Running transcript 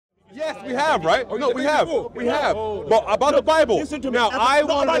Yes, we have, right? No, we have. We have. But about the Bible. Now, I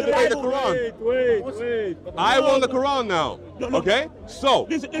want to debate the Quran. Wait. I want the Quran now. Okay? So,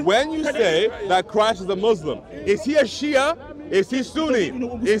 when you say that Christ is a Muslim, is he a Shia? Is he Sunni?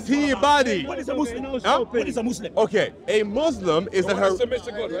 Is he Ibadi? What is a Muslim? Huh? What is a Muslim? Okay, a Muslim is a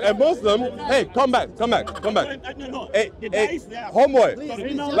Muslim. Hey, come back. Hey, homeboy,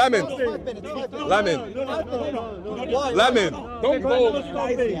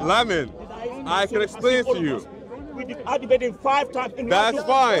 Lamin. I can explain to you. I debated 5 times. That's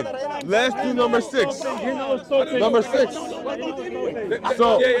fine. Let's do number 6. Number 6.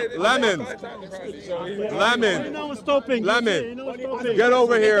 So, Lamin. Get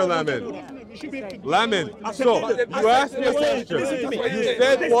over here, Lamin. So, you asked me a question. You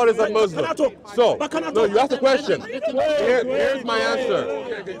said, what is a Muslim? So, no, you asked a question. Here's my answer.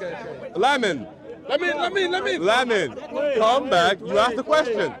 Lamin, come back. You asked a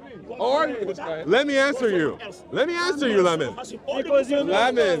question. Let me answer you, Lamin.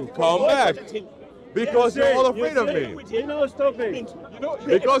 Lamin, come back. Because you're all afraid of me.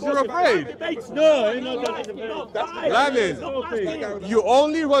 Because you're afraid. Lamin, you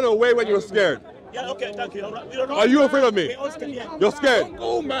only run away when you're scared. Yeah, okay, thank you. Are you afraid of me? You're scared.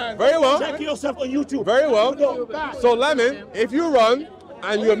 Oh, man. Very well. Check yourself on YouTube. Very well. So, Lamin, if you run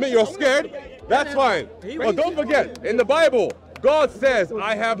and you admit you're scared, that's fine. But don't forget, in the Bible, God says,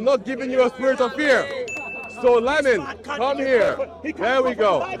 I have not given you a spirit of fear. So, Lamin, come here. There we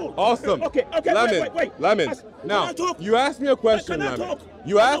go. Awesome. Lamin. Now, you asked me a question, Lamin.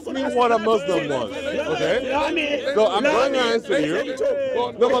 You asked me what a Muslim was. Okay? So, I'm going to answer you.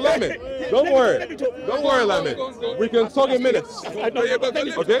 No, but Lamin, don't worry. Don't worry, Lamin. We can talk in minutes.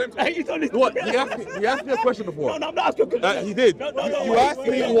 Okay? What? He asked me a question before. No, I'm not asking. He did. You asked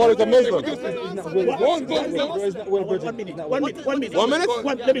me what is a Muslim. 1 minute. 1 minute?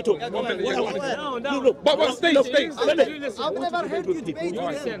 Let me talk. Stay. Who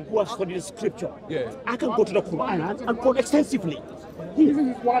has studied the scripture? Yeah. I can go to the Quran and quote extensively. This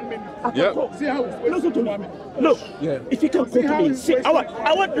is 1 minute. See how Listen to me. Look, if you can quote me, I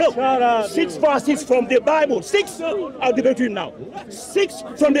want 6 verses from the Bible. 6, I'll debate you now. 6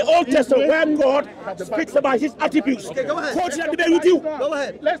 from the Old Testament where God speaks about his attributes. Okay, go ahead. Quote, I'll debate with you. Go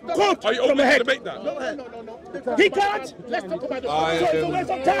ahead. Quote Are you from open the to head. debate that? Go ahead. He can't. Let's talk about the It's a waste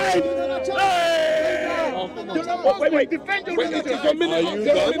of time. Wait. Defend your religion. Are you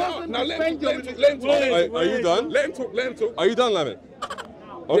done? Now let him talk. Are you done? Let him talk. Are you done, Lamin?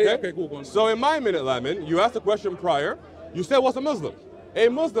 Okay. Okay, cool, go on. So in my minute, Lamin, you asked a question prior. You said, what's a Muslim? A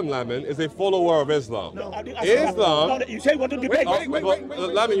Muslim, Lamin, is a follower of Islam. Islam. You say you want to debate. Wait.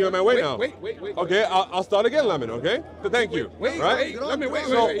 Lamin, you're in my way now. Wait. Okay, I'll start again, Lamin, okay? So thank you. Wait. So,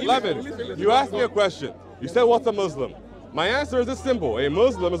 Lamin, you asked me a question. You said, what's a Muslim? My answer is this simple. A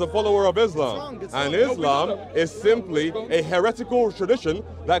Muslim is a follower of Islam. And Islam is simply a heretical tradition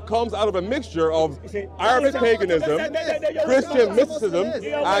that comes out of a mixture of Arabic paganism, Christian mysticism,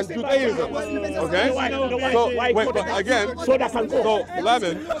 and Judaism. Okay? So, wait, but again, so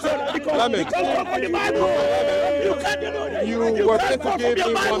Lamin, you were meant to give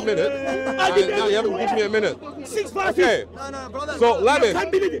me 1 minute, and now you haven't given me a minute. 6 verses. Okay. So, Lamin,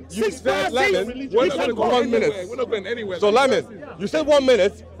 you said, Lamin, we're not going to go 1 minute. We're not going anywhere. So, Lamin, you said 1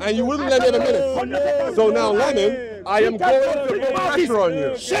 minute, and you wouldn't let me have a minute. So now, Lamin, I am going to put pressure on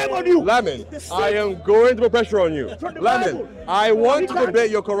you. Shame on you. Lamin, I am going to put pressure on you. Lamin, I want to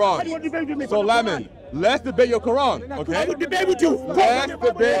debate your Quran. So, Lamin, let's debate your Quran, I okay? will debate with you. Let's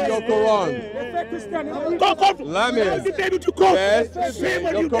debate your Quran. Lamin, let's debate your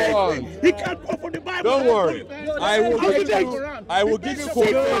Quran. He can't go for the Bible. Don't worry. I will give you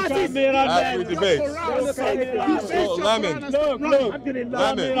quotations as we debate. So, Lamin,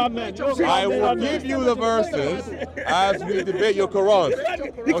 I will give you the verses as we debate your Quran.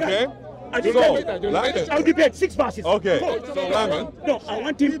 Okay? So, Lamin. I'll debate 6 verses. Okay, so Lamin. No, I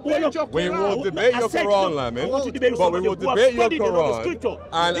want him. We will debate your Quran, Lamin, but we will debate your Quran,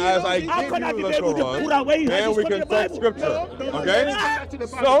 and as I give you the Quran, then we can talk scripture, okay?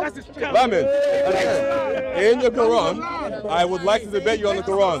 So, Lamin, in your Quran, I would like to debate you on the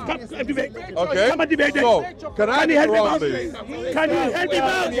Quran, okay? So, can I have the Quran, please? Can you help me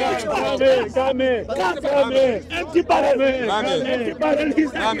out? Come in. Empty barrel. Lamin,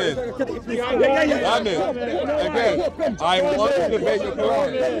 again, I want to debate your Quran.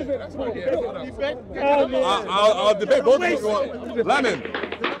 I'll debate both of you. Lamin.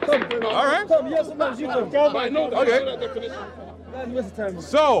 All right. Okay.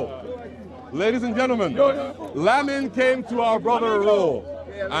 So, ladies and gentlemen, Lamin came to our brother Rule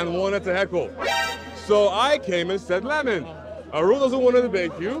and wanted to heckle. So I came and said, Lamin, Arun doesn't want to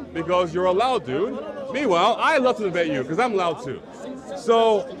debate you because you're a loud dude. Meanwhile, I love to debate you because I'm loud too.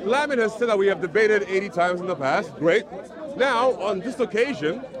 So Lamin has said that we have debated 80 times in the past. Great. Now, on this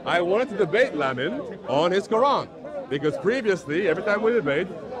occasion, I wanted to debate Lamin on his Quran. Because previously, every time we debate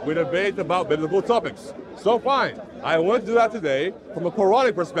about biblical topics. So fine, I want to do that today from a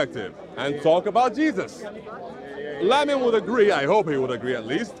Quranic perspective and talk about Jesus. Lamin would agree, I hope he would agree at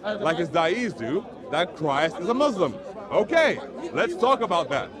least, like his da'is do, that Christ is a Muslim. Okay, let's talk about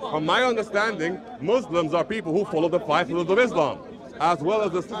that. From my understanding, Muslims are people who follow the 5 pillars of Islam, as well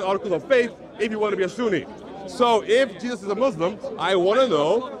as the 6 articles of faith if you want to be a Sunni. So if Jesus is a Muslim, I want to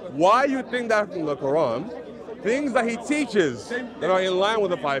know why you think that from the Quran, things that he teaches that are in line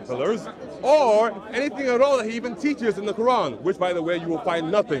with the 5 pillars, or anything at all that he even teaches in the Quran, which, by the way, you will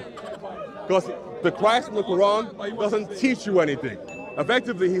find nothing. Because the Christ in the Quran doesn't teach you anything.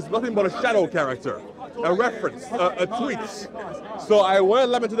 Effectively, he's nothing but a shadow character, a reference, a tweet. So I want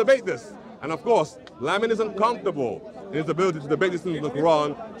Lamin to debate this. And of course, Lamin isn't comfortable in his ability to debate this in the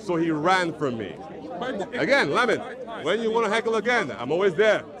Quran, so he ran from me. Again, Lamin, when you want to heckle again, I'm always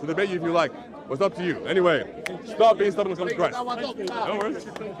there to debate you if you like. It's up to you. Anyway, stop being stubborn and come to Christ. No worries.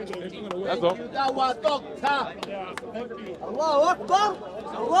 That's all.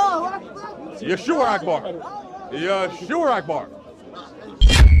 Yeshua Akbar. Yeshua Akbar.